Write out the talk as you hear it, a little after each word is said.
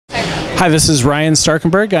Hi, this is Ryan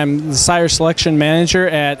Starkenberg. I'm the Sire Selection Manager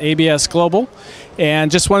at ABS Global,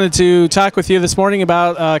 and just wanted to talk with you this morning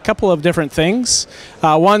about a couple of different things.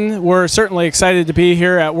 One, we're certainly excited to be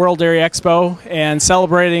here at World Dairy Expo and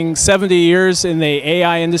celebrating 70 years in the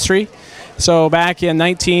AI industry. So back in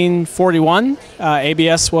 1941,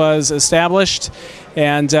 ABS was established,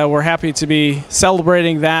 and we're happy to be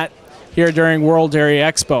celebrating that here during World Dairy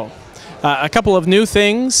Expo. A couple of new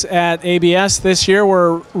things at ABS this year.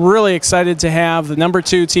 We're really excited to have the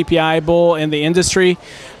 #2 TPI bull in the industry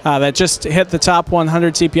that just hit the top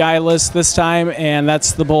 100 TPI list this time, and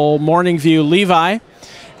that's the bull Morning View Levi.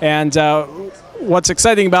 And what's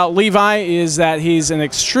exciting about Levi is that he's an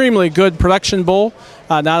extremely good production bull,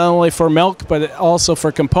 not only for milk but also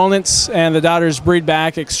for components, and the daughters breed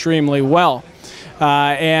back extremely well.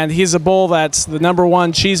 And he's a bull that's the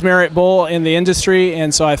 #1 cheese merit bull in the industry,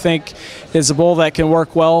 and so I think is a bull that can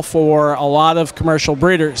work well for a lot of commercial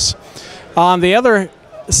breeders. On the other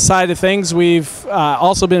side of things, we've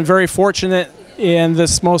also been very fortunate in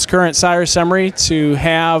this most current sire summary to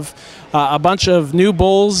have a bunch of new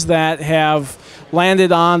bulls that have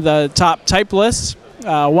landed on the top type list.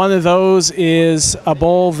 One of those is a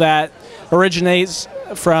bull that originates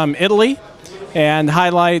from Italy and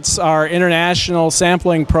highlights our international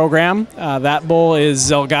sampling program. That bull is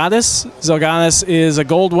Zelgadis. Zelgadis is a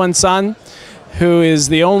Gold One son who is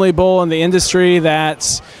the only bull in the industry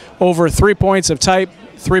that's over 3 points of type,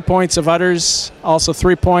 3 points of udders, also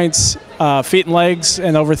 3 points feet and legs,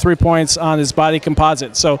 and over 3 points on his body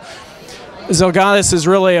composite. So Zelgadis is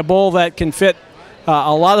really a bull that can fit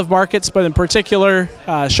a lot of markets, but in particular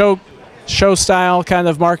show style kind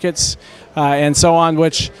of markets and so on,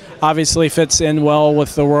 which obviously fits in well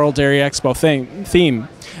with the World Dairy Expo theme.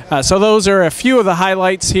 So those are a few of the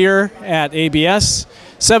highlights here at ABS.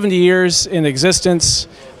 70 years in existence,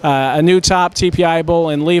 a new top TPI bull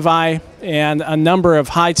in Levi, and a number of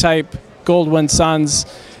high type Gold One sons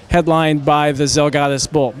headlined by the Zelgadis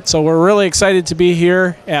bull. So we're really excited to be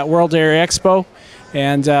here at World Dairy Expo,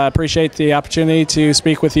 and appreciate the opportunity to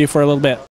speak with you for a little bit.